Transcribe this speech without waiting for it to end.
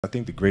I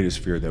think the greatest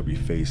fear that we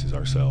face is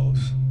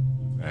ourselves,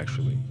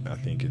 actually. I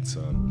think it's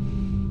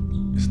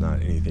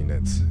not anything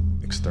that's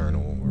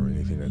external or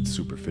anything that's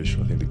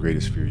superficial. I think the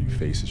greatest fear you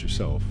face is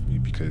yourself,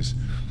 because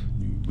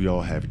we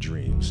all have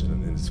dreams,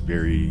 and it's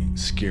very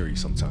scary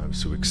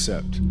sometimes to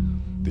accept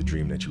the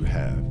dream that you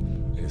have.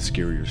 And it's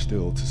scarier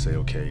still to say,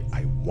 okay,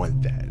 I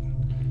want that.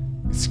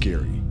 It's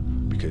scary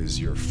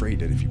because you're afraid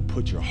that if you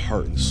put your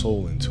heart and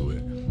soul into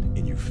it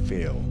and you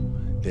fail,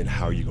 then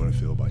how are you going to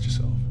feel about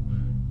yourself?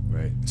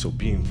 Right? So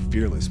being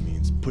fearless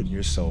means putting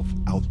yourself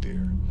out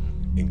there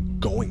and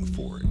going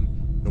for it.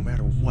 No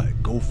matter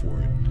what, go for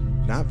it.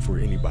 Not for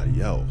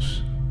anybody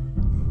else,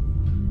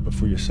 but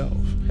for yourself.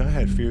 I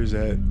had fears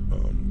that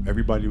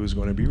everybody was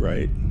going to be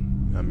right.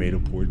 I made a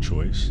poor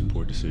choice,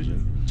 poor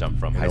decision. Jump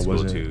from high school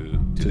to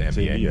the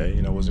NBA.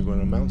 And I wasn't going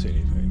to amount to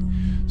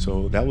anything.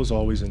 So that was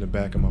always in the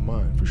back of my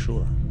mind, for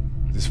sure.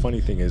 This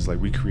funny thing is, like,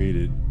 we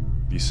created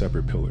these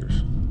separate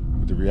pillars.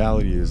 But the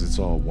reality is it's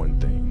all one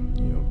thing,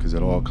 you know, because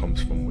it all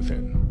comes from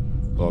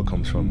within. It all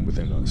comes from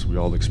within us. We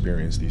all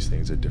experience these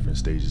things at different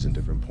stages and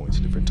different points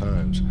at different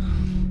times.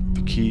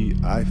 The key,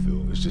 I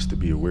feel, is just to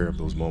be aware of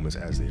those moments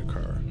as they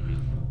occur.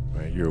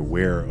 Right? You're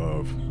aware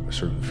of a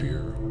certain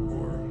fear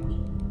or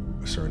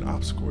a certain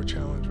obstacle or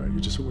challenge, right? You're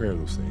just aware of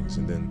those things,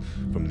 and then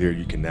from there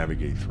you can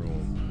navigate through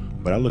them.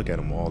 But I look at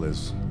them all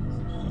as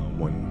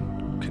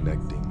one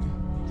connecting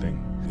thing.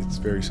 It's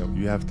very simple.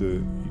 You have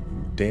to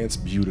dance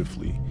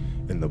beautifully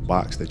in the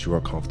box that you are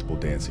comfortable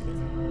dancing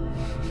in,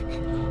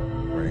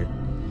 right?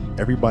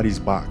 Everybody's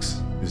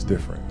box is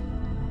different.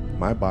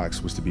 My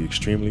box was to be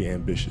extremely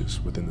ambitious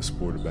within the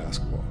sport of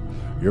basketball.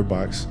 Your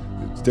box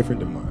is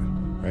different than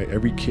mine, right?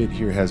 Every kid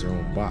here has their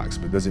own box,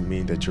 but it doesn't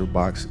mean that your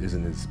box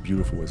isn't as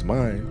beautiful as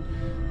mine,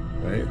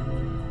 right?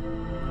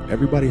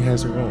 Everybody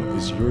has their own.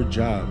 It's your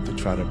job to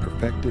try to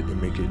perfect it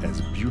and make it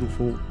as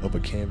beautiful of a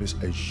canvas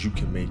as you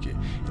can make it.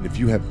 And if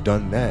you have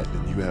done that,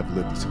 then you have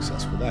lived a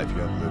successful life. You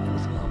have lived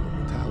with Mamba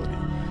mentality.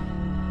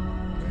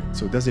 Right?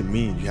 So it doesn't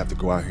mean you have to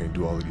go out here and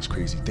do all of these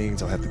crazy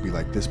things. I'll have to be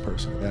like this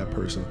person or that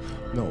person.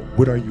 No,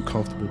 what are you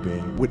comfortable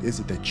being? What is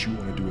it that you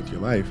want to do with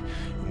your life?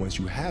 And once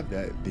you have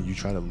that, then you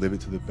try to live it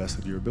to the best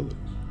of your ability.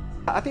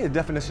 I think the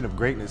definition of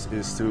greatness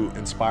is to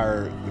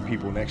inspire the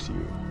people next to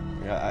you.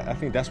 I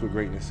think that's what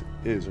greatness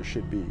is or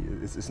should be.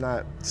 It's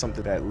not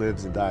something that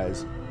lives and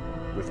dies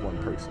with one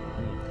person.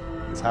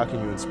 It's how can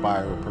you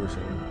inspire a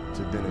person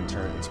to then in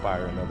turn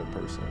inspire another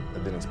person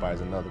that then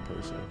inspires another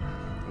person.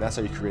 And that's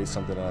how you create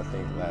something that I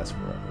think lasts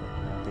forever.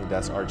 I think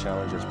that's our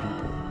challenge as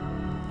people,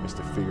 is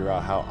to figure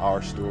out how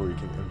our story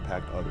can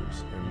impact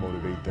others and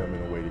motivate them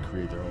in a way to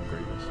create their own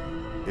greatness.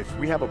 If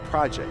we have a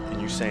project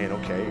and you're saying,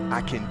 okay,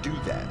 I can do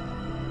that,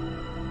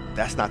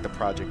 that's not the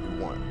project we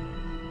want.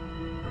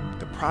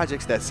 The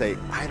projects that say,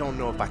 I don't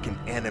know if I can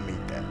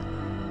animate that.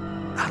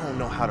 I don't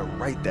know how to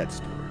write that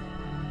story.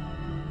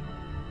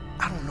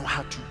 I don't know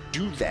how to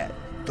do that.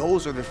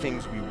 Those are the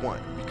things we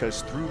want,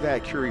 because through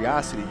that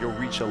curiosity, you'll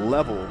reach a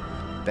level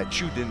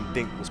that you didn't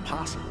think was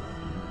possible.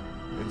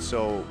 And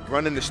so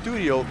running the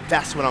studio,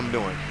 that's what I'm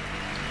doing.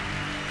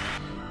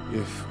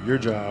 If your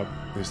job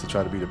is to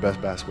try to be the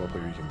best basketball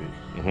player you can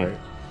be, right?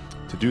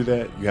 To do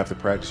that, you have to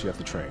practice, you have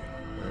to train,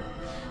 right?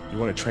 You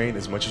want to train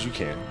as much as you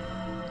can,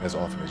 as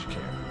often as you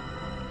can.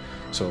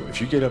 So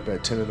if you get up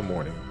at 10 in the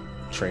morning,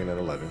 train at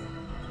 11,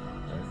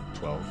 right?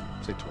 12,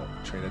 say 12,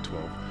 train at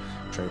 12,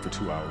 train for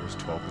 2 hours,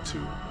 12 to 2.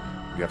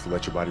 You have to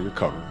let your body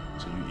recover.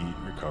 So you eat,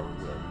 recover,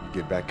 whatever.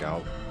 You get back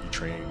out, you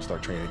train,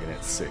 start training again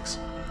at 6.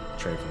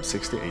 Train from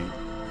 6 to 8,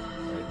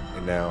 right?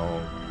 And now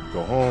you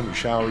go home, you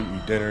shower, you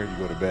eat dinner, you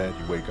go to bed,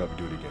 you wake up,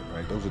 you do it again,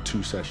 right? Those are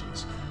 2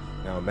 sessions.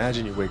 Now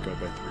imagine you wake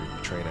up at 3,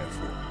 you train at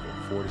 4, go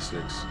 4 to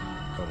 6,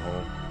 come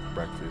home,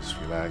 breakfast,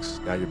 relax.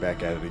 Now you're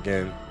back at it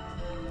again,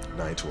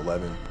 9 to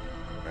 11.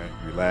 Right?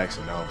 Relax,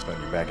 and now all of a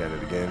sudden you're back at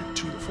it again,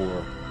 2 to 4,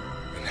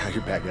 and now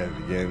you're back at it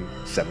again,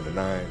 7 to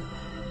 9.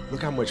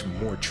 Look how much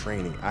more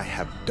training I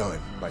have done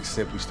by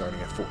simply starting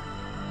at 4.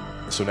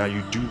 And so now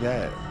you do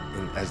that,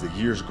 and as the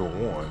years go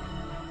on,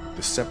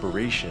 the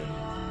separation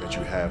that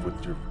you have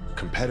with your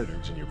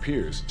competitors and your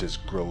peers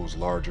just grows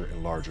larger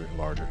and larger and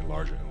larger and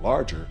larger and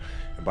larger.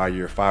 And by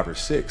year 5 or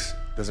 6,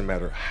 doesn't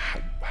matter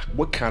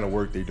what kind of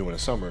work they do in the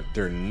summer,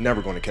 they're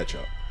never going to catch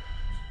up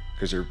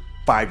because they're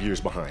 5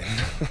 years behind.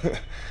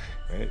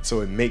 Right?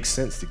 So it makes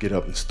sense to get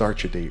up and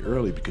start your day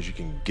early because you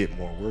can get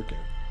more work in.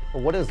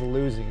 Well, what does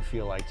losing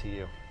feel like to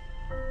you?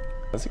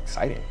 That's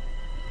exciting.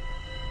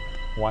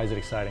 Why is it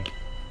exciting?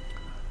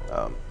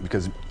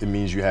 Because it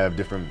means you have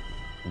different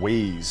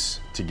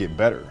ways to get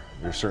better.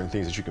 There's certain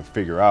things that you can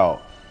figure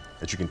out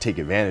that you can take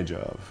advantage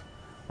of,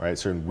 right?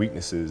 Certain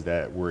weaknesses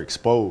that were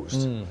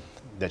exposed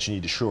that you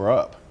need to shore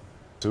up.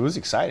 So it was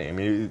exciting. I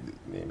mean,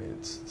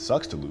 it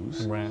sucks to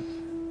lose. Right.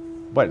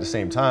 But at the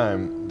same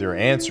time, there are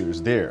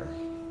answers there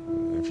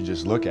if you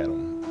just look at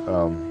them.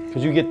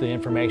 Because you get the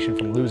information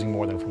from losing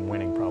more than from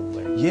winning,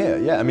 probably.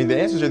 Yeah. I mean, the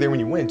answers are there when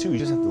you win, too. You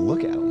just have to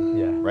look at them.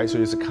 Yeah. Right? So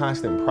it's a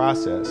constant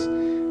process.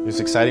 It's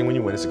exciting when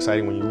you win. It's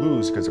exciting when you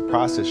lose, because the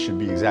process should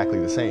be exactly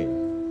the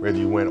same, whether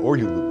you win or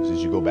you lose.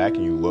 As you go back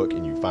and you look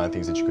and you find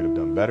things that you could have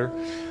done better,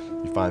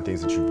 You find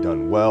things that you've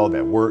done well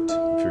that worked.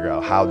 You figure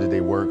out how did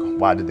they work,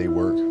 why did they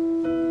work,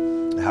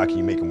 and how can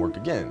you make them work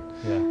again.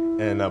 Yeah.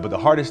 And but the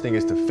hardest thing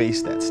is to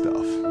face that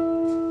stuff.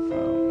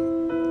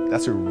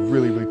 That's a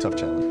really, really tough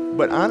challenge.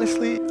 But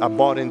honestly, I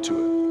bought into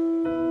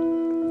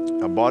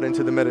it. I bought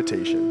into the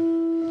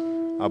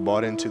meditation. I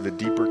bought into the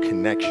deeper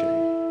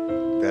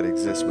connection that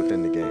exists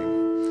within the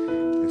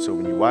game. And so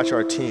when you watch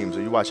our teams,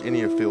 or you watch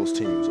any of Phil's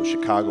teams, or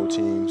Chicago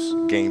teams,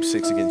 Game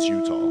 6 against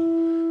Utah,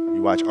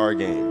 you watch our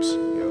games,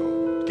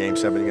 Game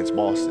 7 against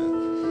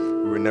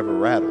Boston, we were never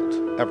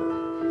rattled, ever,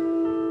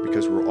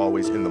 because we're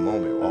always in the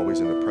moment, always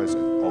in the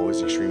present,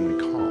 always extremely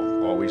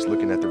calm, always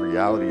looking at the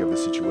reality of the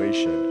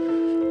situation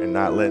and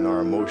not letting our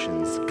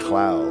emotions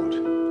cloud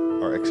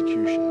our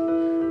execution.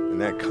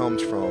 And that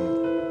comes from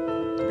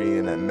being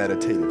in that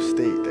meditative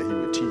state that he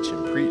would teach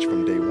and preach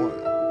from day one.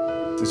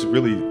 It's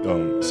really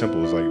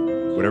simple. It's like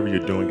whatever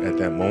you're doing at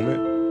that moment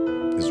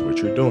is what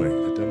you're doing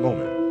at that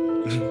moment.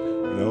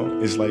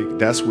 It's like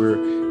that's where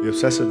the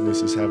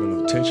obsessiveness is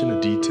having attention to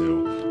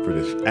detail for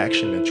the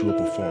action that you are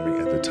performing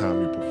at the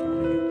time you're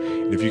performing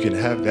it. And if you can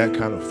have that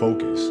kind of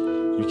focus,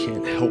 you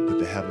can't help but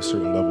to have a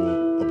certain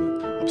level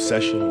of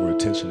obsession or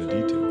attention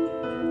to detail.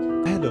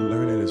 I had to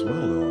learn it as well,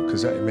 though,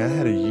 because I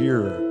had a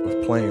year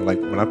of playing.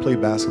 Like when I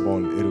played basketball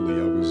in Italy,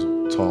 I was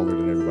taller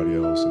than everybody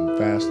else and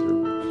faster,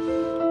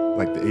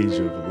 like the age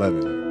of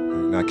 11.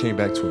 And I came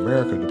back to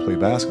America to play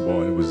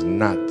basketball, and it was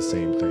not the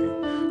same thing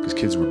because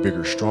kids were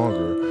bigger,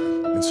 stronger.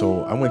 And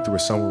so I went through a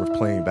summer of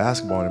playing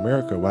basketball in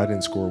America where I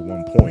didn't score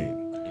 1 point.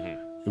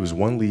 It was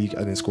one league, I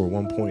didn't score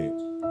 1 point,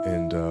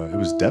 and it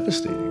was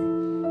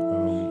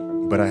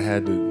devastating. But I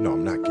had to, no,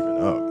 I'm not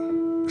giving up.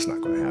 It's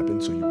not going to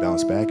happen. So you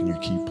bounce back and you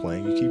keep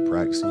playing, you keep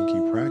practicing, you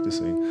keep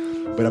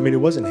practicing. But I mean,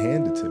 it wasn't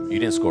handed to me. You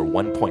didn't score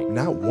 1 point?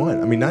 Not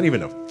one. I mean, not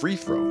even a free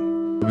throw.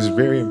 It was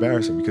very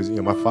embarrassing because,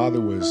 my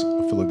father was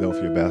a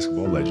Philadelphia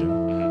basketball legend.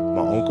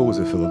 My uncle was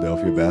a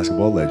Philadelphia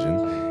basketball legend.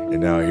 And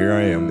now here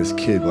I am, this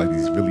kid with like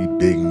these really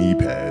big knee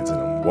pads, and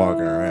I'm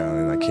walking around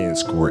and I can't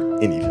score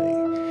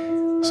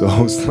anything. So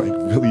it was like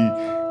really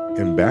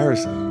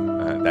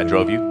embarrassing. That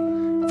drove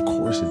you? Of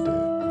course it did.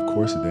 Of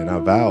course it did. And I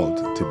vowed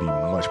to be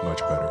much, much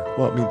better.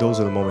 Well, I mean, those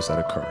are the moments that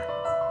occur,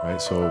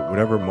 right? So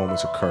whatever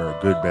moments occur,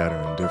 good, bad,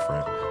 or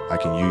indifferent, I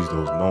can use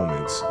those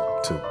moments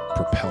to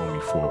propel me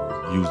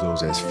forward, use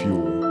those as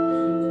fuel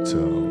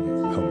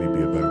to help me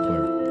be a better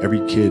player. Every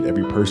kid,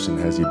 every person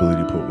has the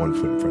ability to put one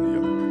foot in front of the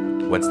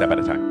other. One step at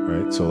a time.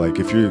 Right? So like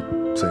if you're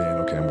saying,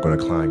 okay, I'm going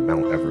to climb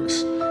Mount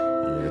Everest,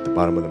 you're at the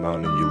bottom of the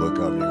mountain and you look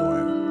up and you're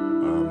going,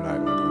 I'm not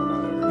going to climb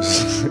Mount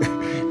Everest,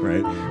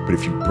 right? But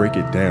if you break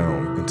it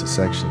down into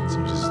sections,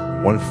 you just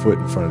one foot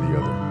in front of the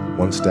other,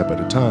 one step at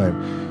a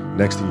time,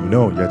 next thing you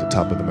know, you're at the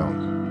top of the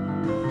mountain.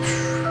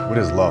 What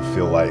does love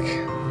feel like?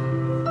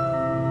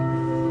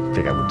 I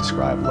think I would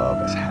describe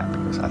love as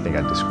happiness. I think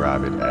I'd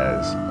describe it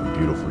as a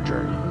beautiful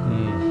journey.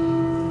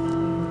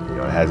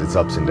 It has its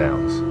ups and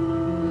downs,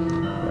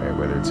 right?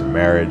 Whether it's in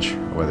marriage,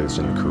 or whether it's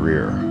in a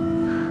career,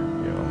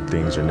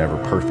 things are never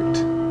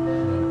perfect.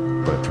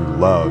 But through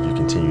love, you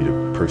continue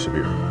to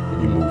persevere.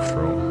 You move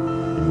through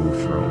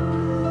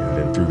them, and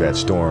then through that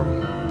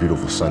storm, a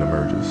beautiful sun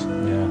emerges.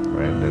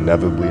 Right? And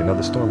inevitably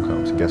another storm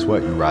comes, and guess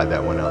what? You ride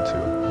that one out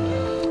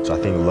too. So I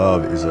think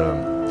love is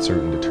a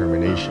certain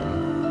determination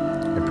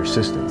and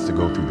persistence to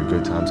go through the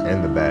good times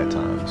and the bad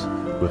times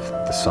with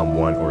the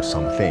someone or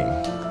something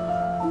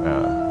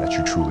that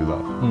you truly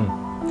love.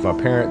 My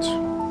parents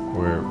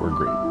were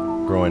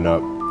great. Growing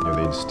up,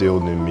 they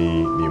instilled in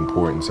me the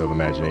importance of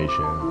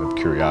imagination, of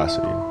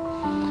curiosity,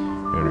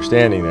 and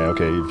understanding that,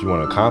 okay, if you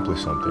want to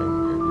accomplish something,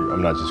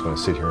 I'm not just going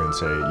to sit here and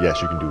say,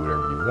 yes, you can do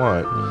whatever you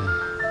want.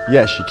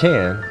 Yes, you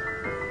can,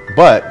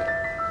 but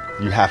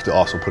you have to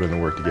also put in the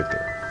work to get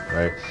there,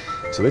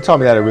 right? So they taught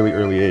me that at a really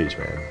early age,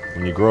 man.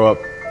 When you grow up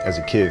as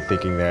a kid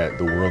thinking that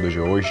the world is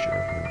your oyster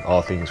and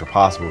all things are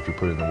possible if you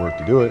put in the work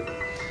to do it,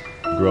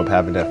 you grow up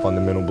having that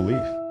fundamental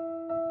belief.